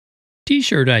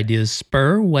T-shirt ideas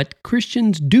spur what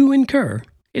Christians do incur.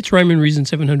 It's Rhyme and Reason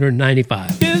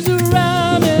 795. There's a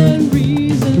rhyme and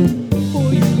reason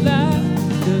for your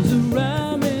life. There's a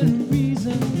rhyme and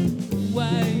reason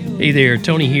why. Hey there,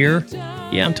 Tony here.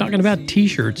 Yeah, I'm talking about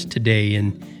T-shirts today,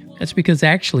 and that's because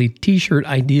actually T-shirt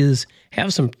ideas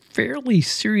have some fairly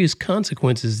serious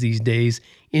consequences these days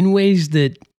in ways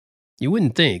that you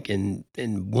wouldn't think, and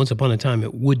once upon a time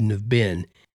it wouldn't have been.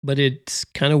 But it's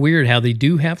kind of weird how they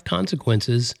do have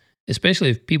consequences, especially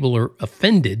if people are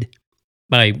offended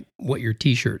by what your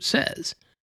T-shirt says.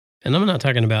 And I'm not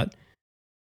talking about,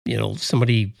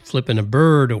 somebody flipping a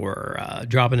bird or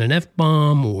dropping an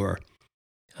F-bomb or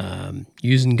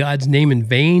using God's name in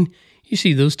vain. You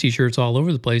see those T-shirts all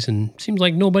over the place, and it seems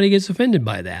like nobody gets offended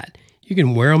by that. You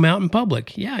can wear them out in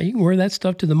public. Yeah, you can wear that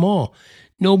stuff to the mall.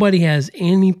 Nobody has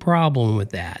any problem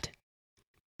with that.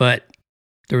 But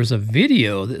there was a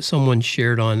video that someone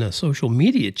shared on a social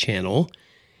media channel,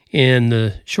 and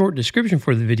the short description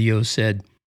for the video said,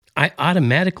 "I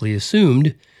automatically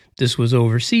assumed this was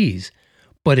overseas,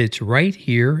 but it's right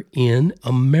here in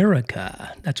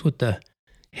America." That's what the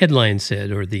headline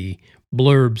said, or the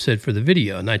blurb said for the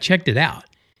video, and I checked it out.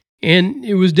 And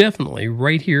it was definitely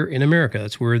right here in America.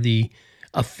 That's where the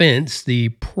offense, the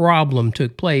problem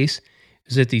took place,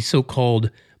 is at the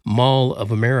so-called Mall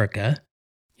of America.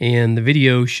 And the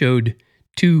video showed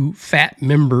two fat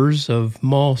members of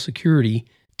mall security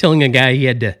telling a guy he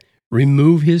had to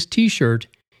remove his T-shirt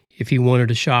if he wanted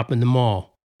to shop in the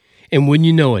mall. And wouldn't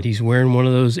you know it, he's wearing one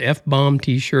of those F-bomb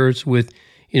T-shirts with,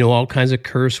 all kinds of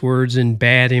curse words and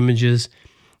bad images,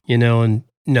 and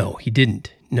no, he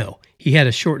didn't. No, he had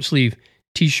a short sleeve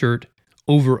T-shirt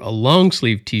over a long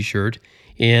sleeve T-shirt.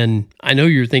 And I know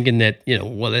you're thinking that,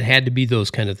 it had to be those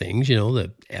kind of things,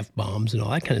 the F-bombs and all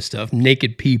that kind of stuff.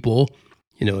 Naked people,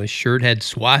 his shirt had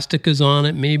swastikas on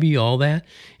it, maybe, all that.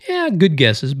 Yeah, good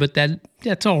guesses, but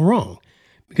that's all wrong.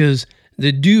 Because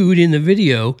the dude in the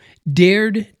video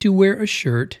dared to wear a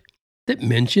shirt that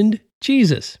mentioned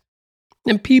Jesus.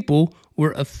 And people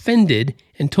were offended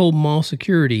and told mall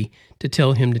security to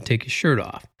tell him to take his shirt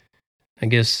off. I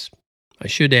guess I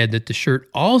should add that the shirt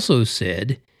also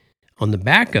said on the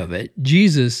back of it,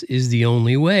 "Jesus is the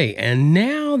only way." And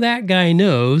now that guy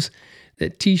knows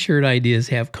that T-shirt ideas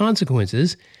have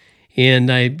consequences.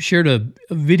 And I shared a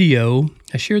video.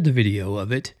 I shared the video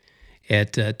of it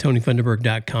at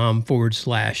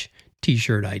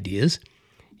tonyfunderburg.com/T-shirt ideas.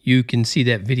 You can see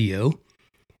that video.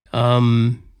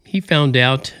 He found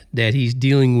out that he's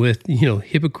dealing with,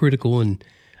 hypocritical and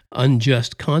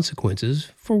unjust consequences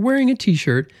for wearing a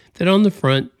T-shirt that on the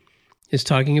front is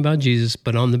talking about Jesus,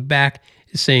 but on the back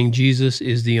is saying Jesus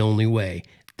is the only way.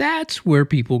 That's where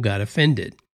people got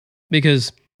offended,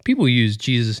 because people use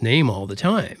Jesus' name all the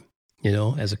time,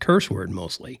 as a curse word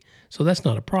mostly. So that's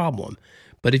not a problem.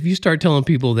 But if you start telling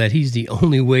people that he's the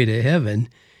only way to heaven,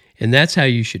 and that's how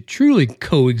you should truly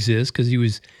coexist, because he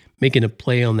was making a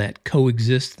play on that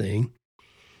coexist thing,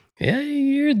 yeah,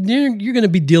 you're going to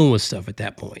be dealing with stuff at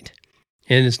that point.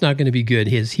 And it's not going to be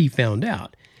good, as he found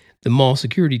out. The mall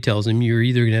security tells him you're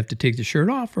either going to have to take the shirt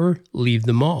off or leave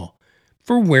the mall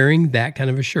for wearing that kind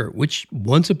of a shirt, which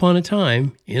once upon a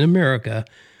time in America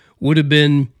would have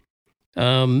been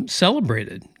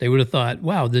celebrated. They would have thought,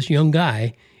 wow, this young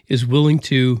guy is willing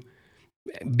to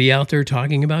be out there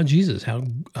talking about Jesus. How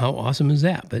awesome is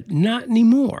that? But not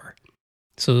anymore.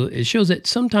 So it shows that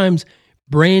sometimes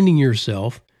branding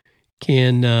yourself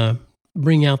can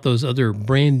bring out those other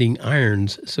branding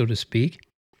irons, so to speak.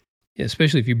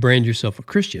 Especially if you brand yourself a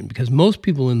Christian, because most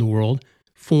people in the world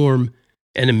form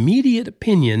an immediate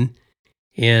opinion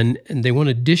and they want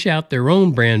to dish out their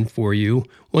own brand for you.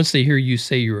 Once they hear you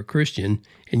say you're a Christian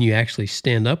and you actually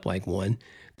stand up like one,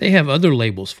 they have other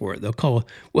labels for it. They'll call,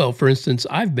 for instance,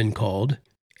 I've been called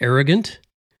arrogant.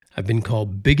 I've been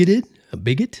called bigoted, a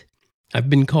bigot. I've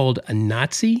been called a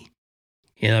Nazi,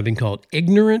 and I've been called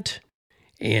ignorant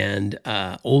and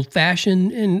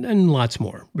old-fashioned and lots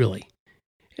more, really.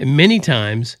 And many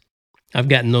times I've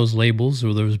gotten those labels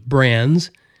or those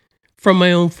brands from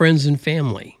my own friends and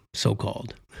family,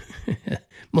 so-called.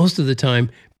 Most of the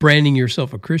time, branding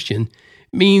yourself a Christian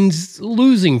means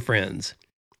losing friends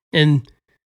and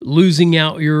losing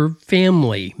out your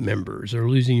family members, or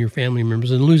losing your family members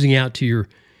and losing out to your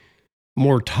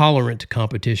more tolerant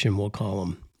competition, we'll call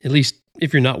them. At least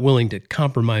if you're not willing to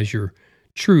compromise your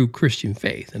true Christian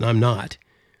faith, and I'm not.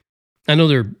 I know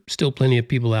there are still plenty of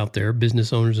people out there,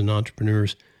 business owners and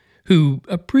entrepreneurs, who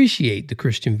appreciate the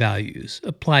Christian values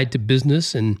applied to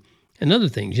business and other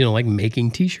things, like making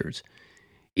T-shirts.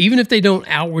 Even if they don't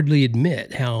outwardly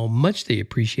admit how much they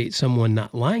appreciate someone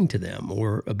not lying to them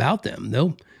or about them,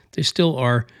 they still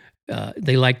are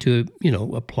They like to,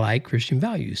 apply Christian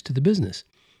values to the business.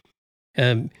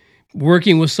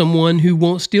 Working with someone who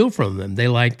won't steal from them. They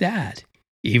like that,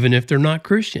 even if they're not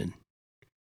Christian.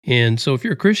 And so if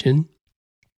you're a Christian,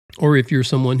 or if you're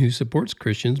someone who supports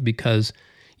Christians because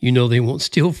they won't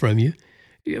steal from you,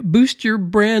 boost your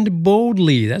brand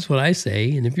boldly. That's what I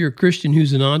say. And if you're a Christian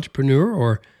who's an entrepreneur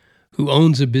or who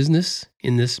owns a business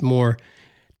in this more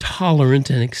tolerant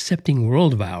and accepting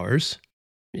world of ours,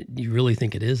 you really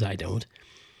think it is? I don't.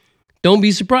 Don't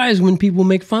be surprised when people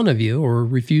make fun of you or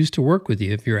refuse to work with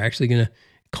you. If you're actually going to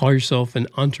call yourself an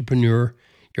entrepreneur,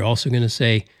 you're also going to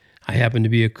say, I happen to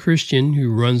be a Christian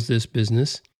who runs this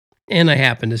business, and I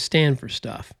happen to stand for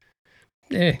stuff.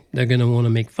 They're going to want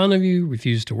to make fun of you,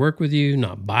 refuse to work with you,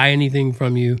 not buy anything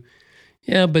from you.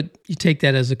 Yeah, but you take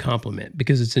that as a compliment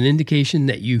because it's an indication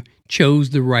that you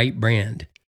chose the right brand.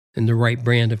 And the right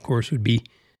brand, of course, would be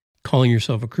calling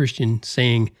yourself a Christian,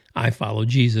 saying, I follow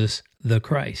Jesus, the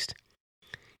Christ.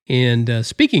 And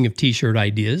speaking of T-shirt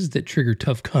ideas that trigger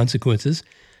tough consequences,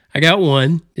 I got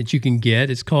one that you can get.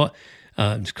 It's called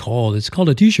a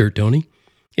T-shirt, Tony.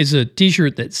 It's a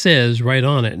T-shirt that says right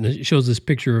on it, and it shows this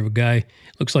picture of a guy,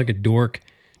 looks like a dork,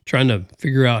 trying to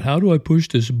figure out, how do I push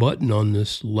this button on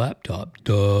this laptop?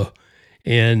 Duh.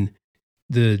 And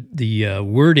the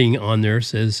wording on there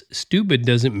says, stupid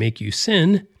doesn't make you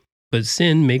sin, but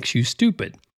sin makes you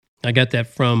stupid. I got that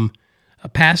from a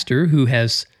pastor who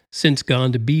has since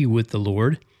gone to be with the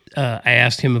Lord. I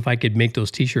asked him if I could make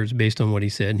those T-shirts based on what he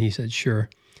said, and he said, sure.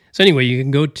 So anyway, you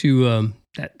can go to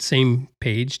that same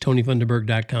page,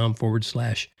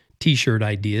 tonyfunderburg.com/T-shirt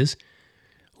ideas,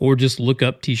 or just look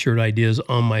up T-shirt ideas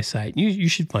on my site. You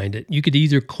should find it. You could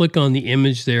either click on the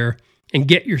image there and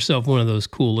get yourself one of those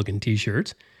cool-looking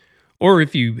T-shirts, or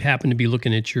if you happen to be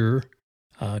looking at your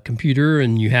computer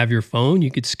and you have your phone,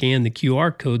 you could scan the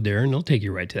QR code there, and it'll take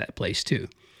you right to that place too.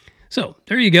 So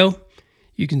there you go.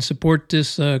 You can support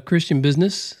this Christian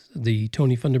business, the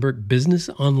Tony Funderburg Business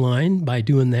Online, by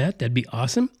doing that. That'd be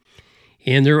awesome.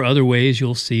 And there are other ways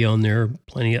you'll see on there,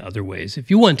 plenty of other ways if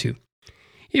you want to.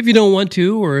 If you don't want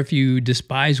to, or if you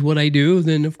despise what I do,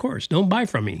 then of course, don't buy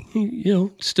from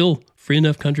me. Still free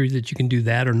enough country that you can do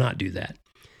that or not do that.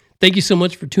 Thank you so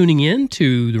much for tuning in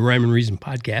to the Rhyme and Reason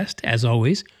podcast, as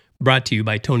always, brought to you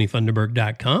by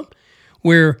tonyfunderburg.com,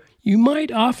 where you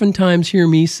might oftentimes hear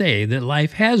me say that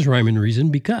life has rhyme and reason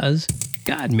because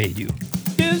God made you.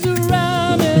 There's a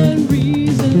rhyme and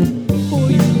reason for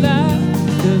your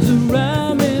life. There's a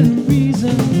rhyme and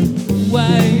reason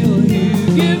why you're here.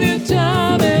 Give your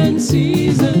time and see